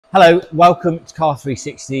Hello, welcome to Car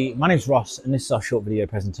 360. My name's Ross and this is our short video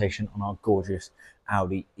presentation on our gorgeous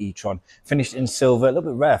Audi e-tron. Finished in silver, a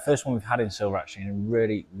little bit rare, first one we've had in silver actually, and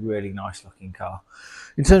a really nice looking car.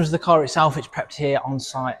 In terms of the car itself, it's prepped here on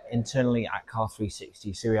site internally at Car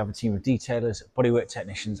 360. So we have a team of detailers, bodywork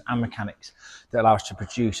technicians and mechanics that allow us to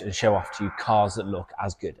produce and show off to you cars that look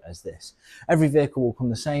as good as this. Every vehicle will come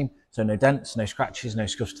the same, so no dents, no scratches, no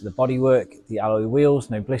scuffs to the bodywork, the alloy wheels,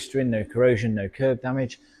 no blistering, no corrosion, no curb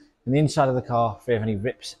damage. And the inside of the car, free of any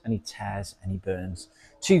rips, any tears, any burns.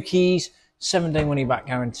 2 keys, 7-day money back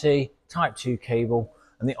guarantee, Type 2 cable,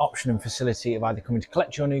 and the option and facility of either coming to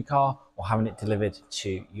collect your new car or having it delivered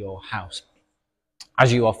to your house.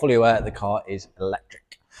 As you are fully aware, the car is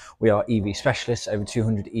electric. We are EV specialists, over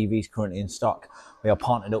 200 EVs currently in stock. We are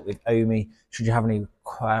partnered up with OMI. Should you have any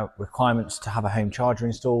requirements to have a home charger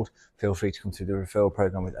installed, feel free to come through the referral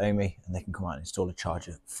program with OMI and they can come out and install a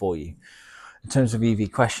charger for you. In terms of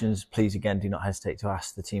EV questions, please again do not hesitate to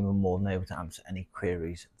ask. The team are more than able to answer any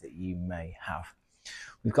queries that you may have.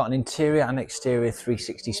 We've got an interior and exterior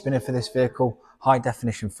 360 spinner for this vehicle, high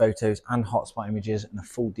definition photos and hotspot images and a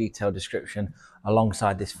full detailed description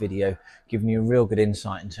alongside this video, giving you a real good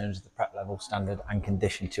insight in terms of the prep level, standard and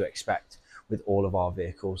condition to expect with all of our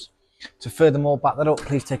vehicles. To furthermore back that up,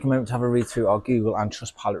 please take a moment to have a read through our Google and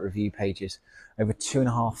Trustpilot review pages. Over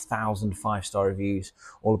 2,500 5-star reviews,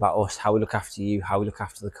 all about us, how we look after you, how we look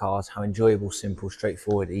after the cars, how enjoyable, simple,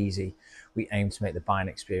 straightforward, easy we aim to make the buying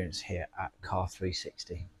experience here at Car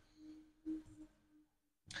 360.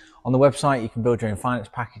 On the website, you can build your own finance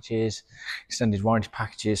packages, extended warranty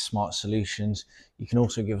packages, smart solutions. You can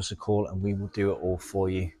also give us a call and we will do it all for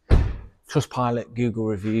you. Trustpilot, Google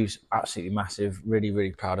reviews, absolutely massive.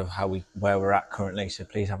 Really proud of where we're at currently. So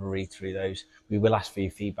please have a read through those. We will ask for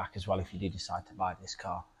your feedback as well if you do decide to buy this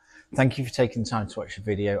car. Thank you for taking the time to watch the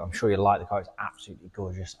video. I'm sure you'll like the car. It's absolutely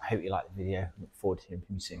gorgeous. I hope you like the video. Look forward to hearing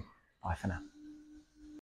from you soon. Bye for now.